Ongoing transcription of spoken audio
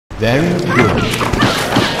Very good.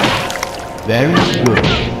 Very good.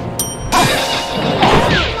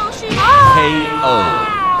 KO.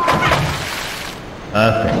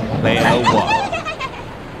 Perfect. Player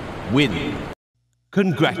 1. Win.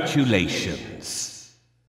 Congratulations.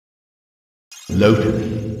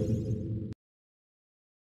 Lotus.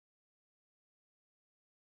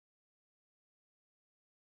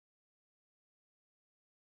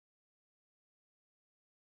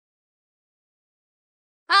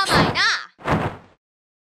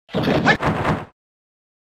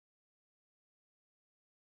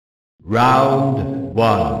 Round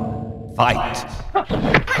 1. Fight.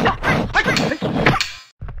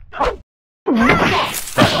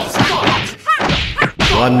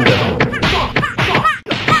 Wonderful.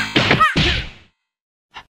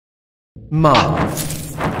 Mark.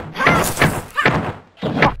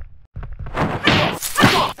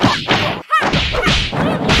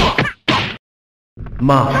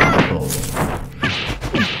 Masterful.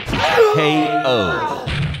 KO.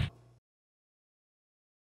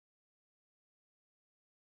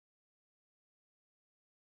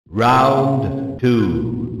 Round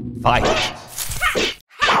 2. Fight.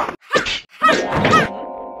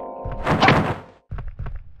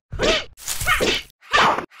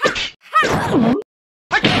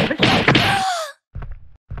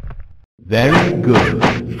 Very good.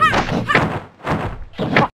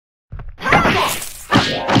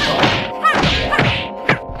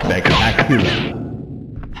 Spectacular.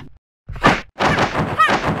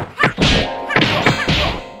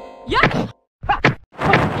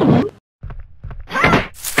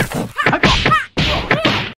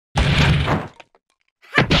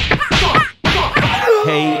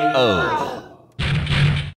 KO.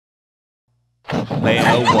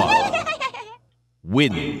 Player 1.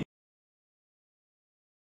 Win.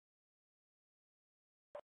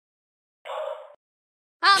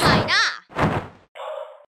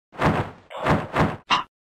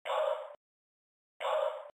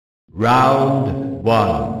 Round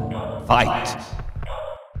 1. Fight.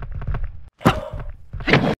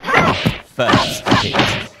 First hit.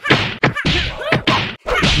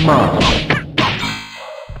 Mark.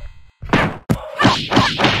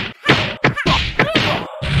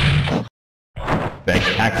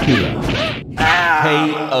 Spectacular.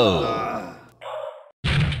 KO.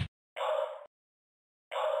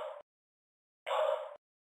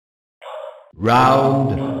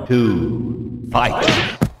 Round 2. Fight.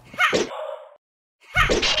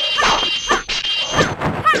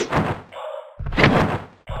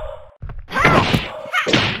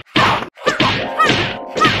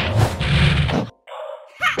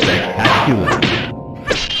 Spectacular.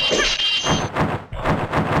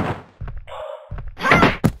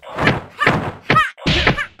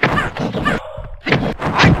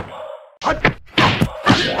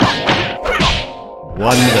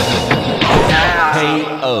 Wonderful.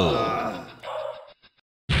 KO.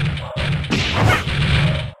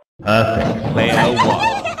 Perfect. Player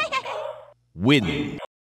 1. Win.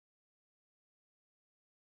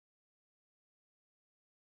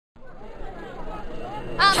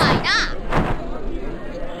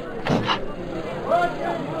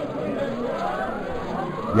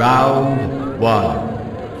 Round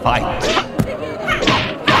 1. Fight.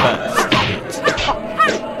 First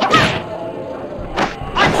hit.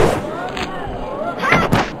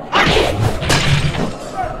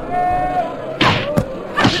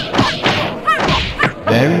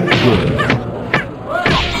 Very good.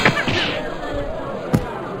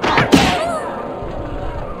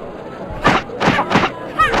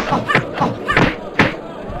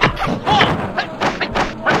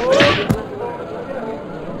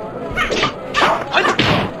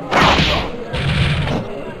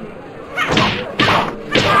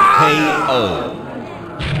 KO.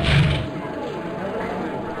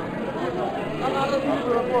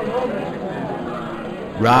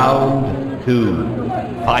 Round 2.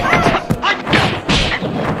 Fight.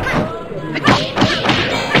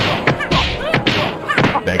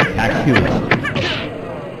 Spectacular.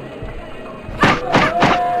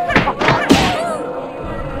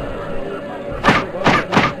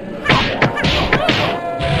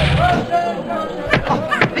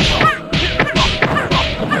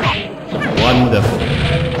 Wonderful.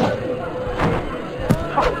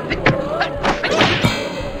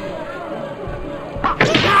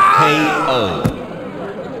 KO.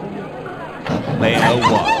 Player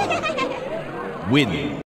 1.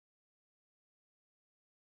 Win.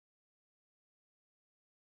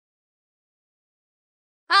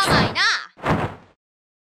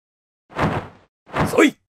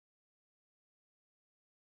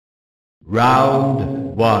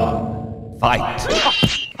 Round 1.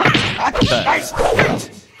 Fight. First hit.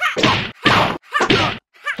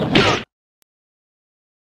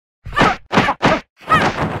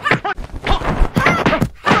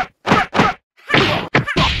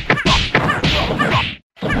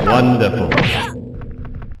 Wonderful.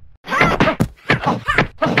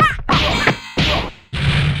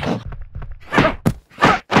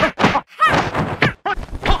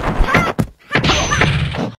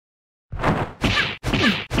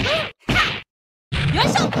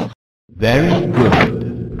 Very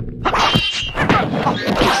good.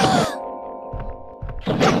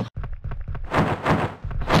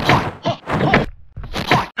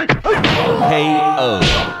 KO.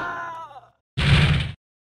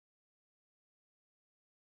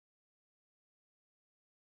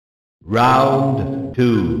 Round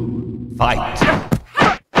 2. Fight.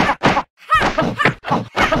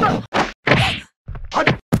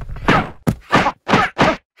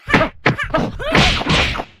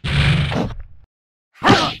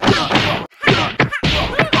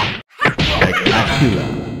 Spectacular.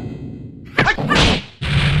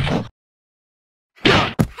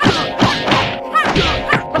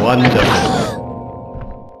 Wonderful.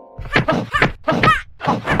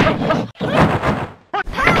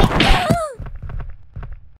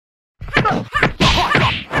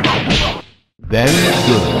 Very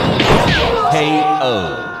good. KO.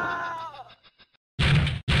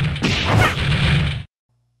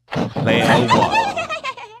 Player 1.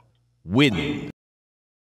 Win.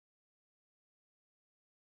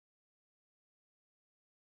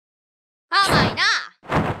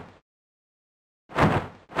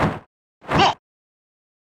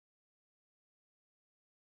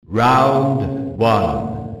 Round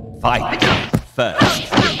 1. Fight. First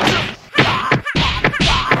hit.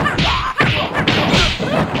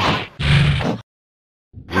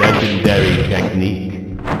 Legendary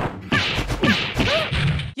technique.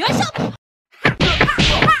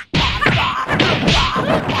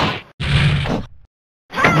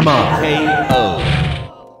 KO.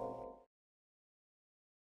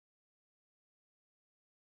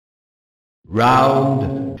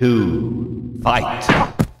 Round 2. Fight.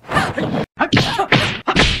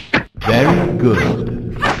 Very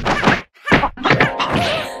good.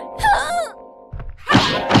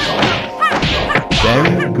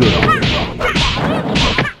 Very good.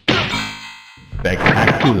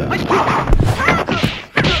 Spectacular.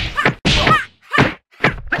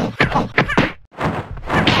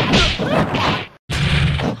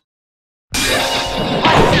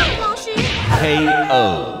 KO.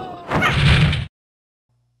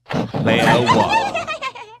 Player 1.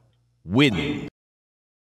 Win.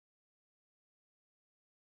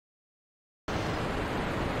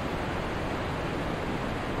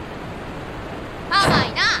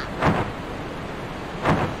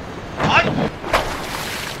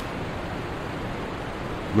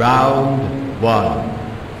 Round 1.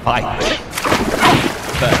 Fight.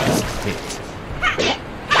 First hit.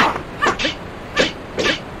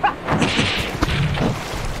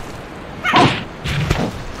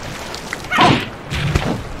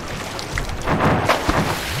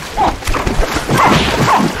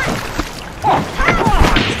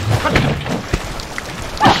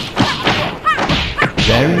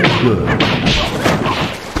 Very good.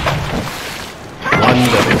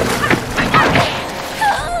 Wonderful.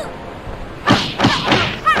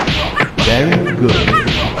 Very good.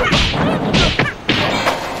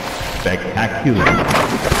 Spectacular.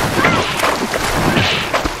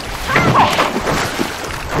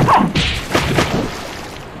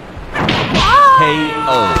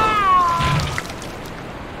 KO.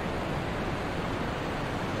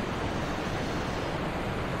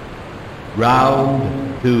 Round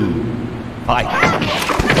 2. Fight.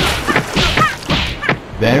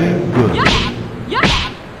 Very good.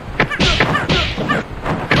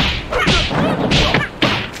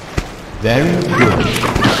 Very good.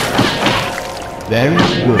 Very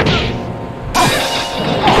good.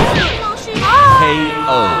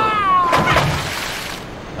 KO.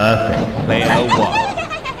 Perfect. Player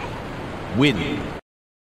 1. Win.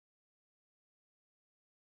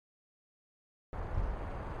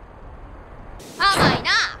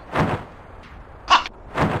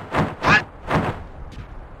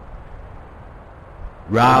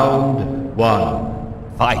 Round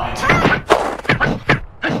 1. Fight.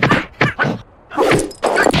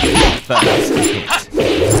 First hit.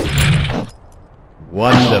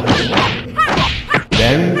 Wonderful.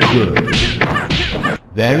 Very good.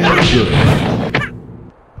 Very good.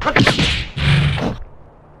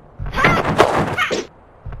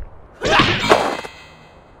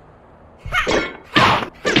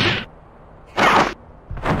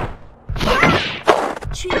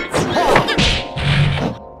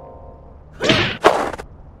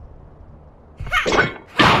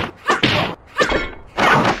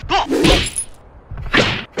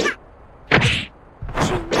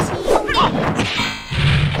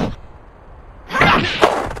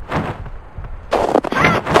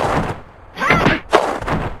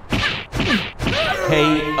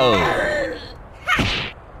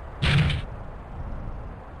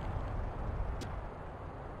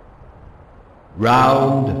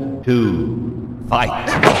 Round 2. Fight.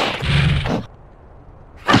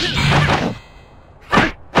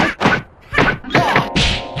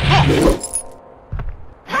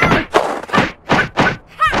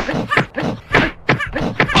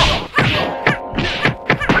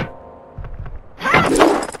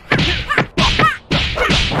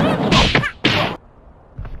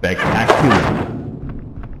 Spectacular.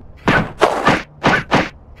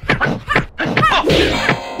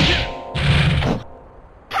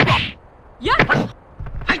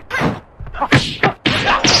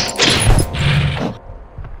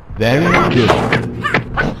 Very good.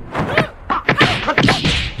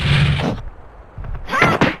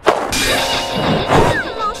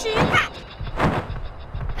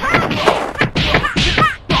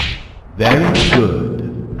 Very good.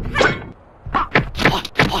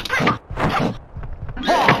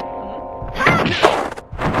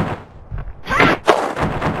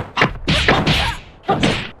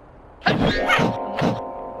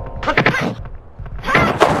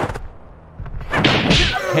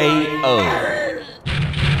 KO.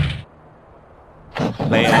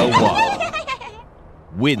 Player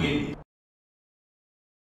 1. Win.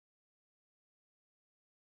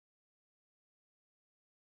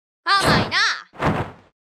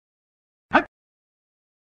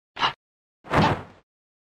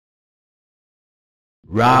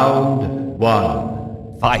 Round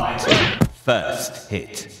 1. Fight. First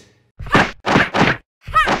hit.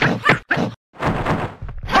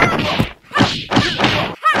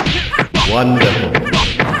 Wonderful.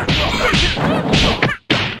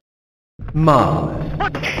 Marvelous.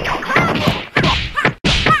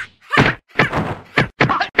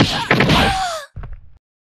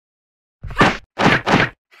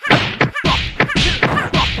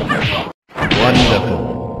 Wonderful.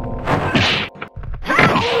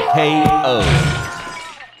 KO.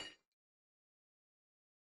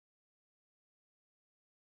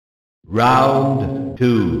 Round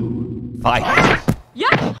 2. Fight.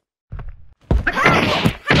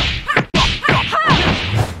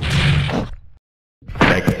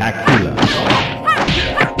 Spectacular.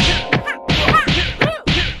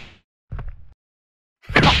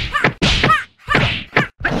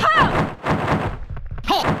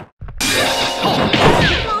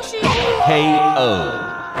 KO.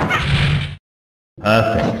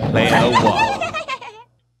 Perfect. Player 1.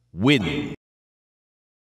 Win.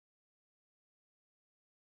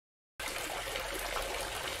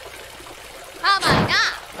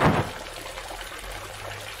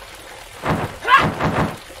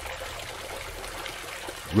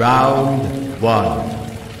 Round 1.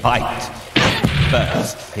 Fight.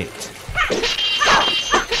 First hit.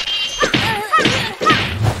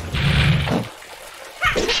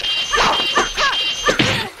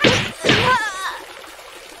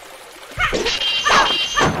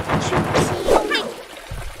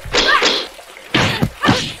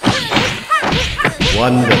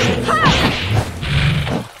 Wonderful.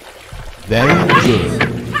 Very good.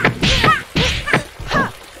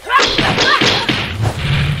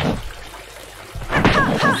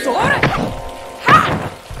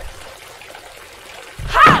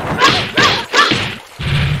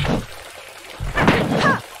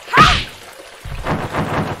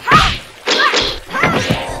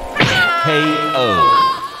 KO.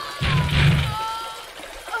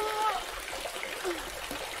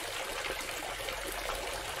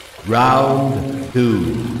 Round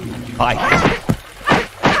 2. Fight.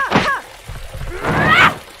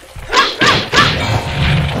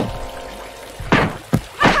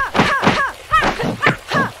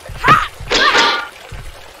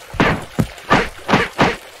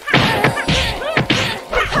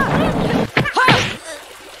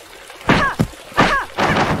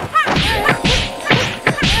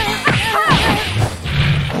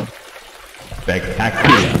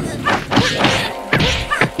 Spectacular.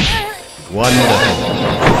 Wonderful.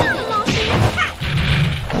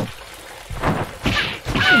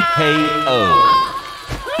 KO.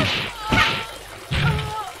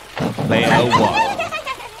 Player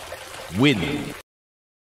 1. Win.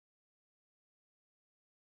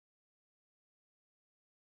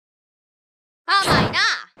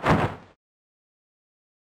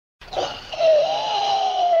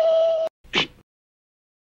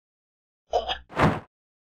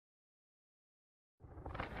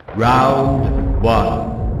 Round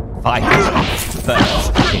 1. Fight.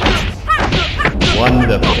 First hit.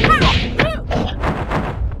 Wonderful.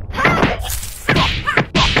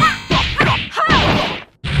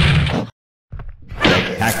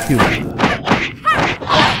 Spectacular.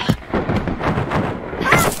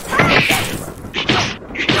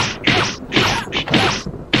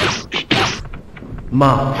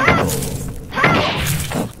 Masterful.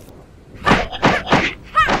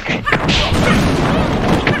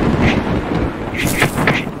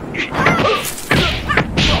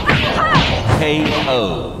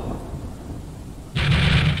 KO.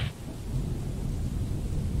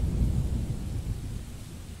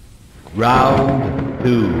 Round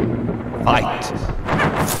 2. Fight.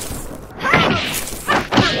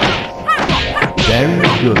 Very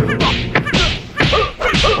good.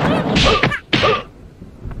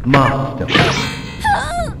 Masterful.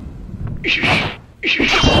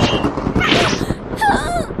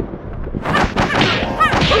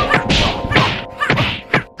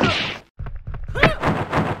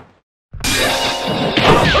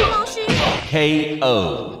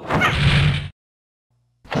 KO.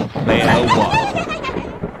 Player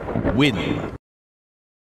 1. Win.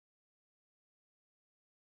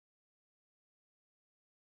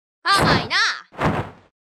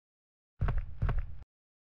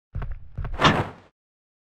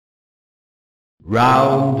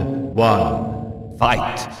 Round 1.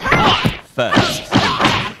 Fight. First.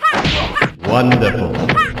 Wonderful.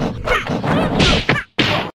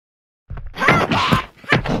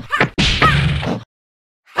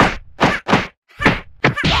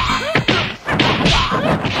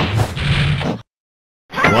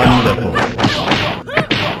 Wonderful.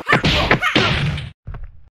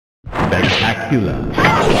 Spectacular.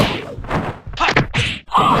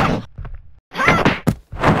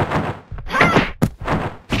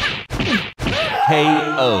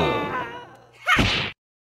 KO.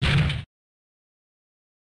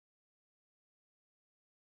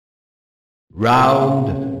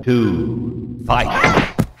 Round 2. Fight.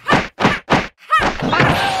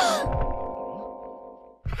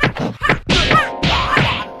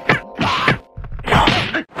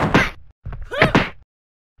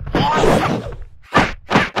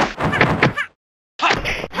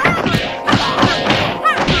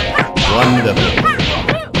 Wonderful.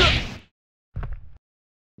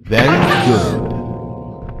 Very good.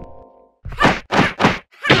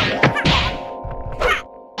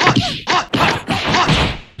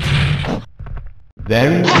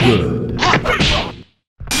 Very good.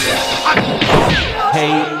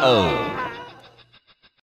 KO.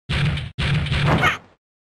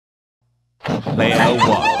 Player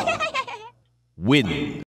 1.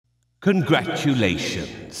 Win.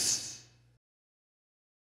 Congratulations.